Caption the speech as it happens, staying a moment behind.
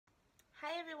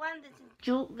Hi everyone,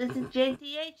 this is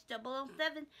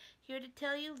JTH007 here to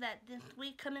tell you that this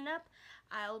week coming up,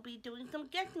 I'll be doing some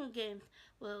guessing games.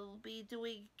 We'll be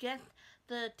doing guess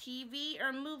the TV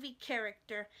or movie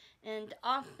character and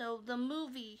also the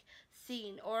movie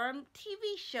scene or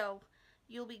TV show.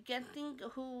 You'll be guessing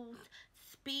who's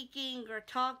speaking or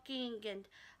talking, and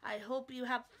I hope you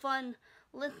have fun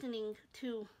listening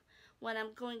to what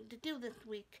I'm going to do this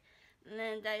week.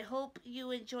 And I hope you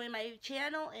enjoy my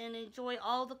channel and enjoy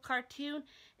all the cartoon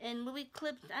and movie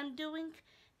clips I'm doing.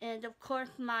 And of course,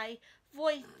 my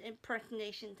voice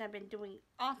impersonations I've been doing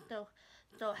also.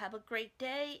 So have a great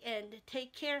day and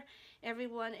take care,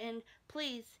 everyone. And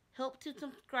please help to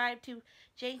subscribe to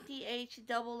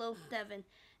JTH007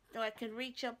 so I can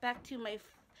reach up back to my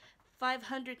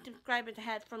 500 subscribers I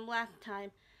had from last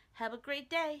time. Have a great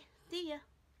day. See ya.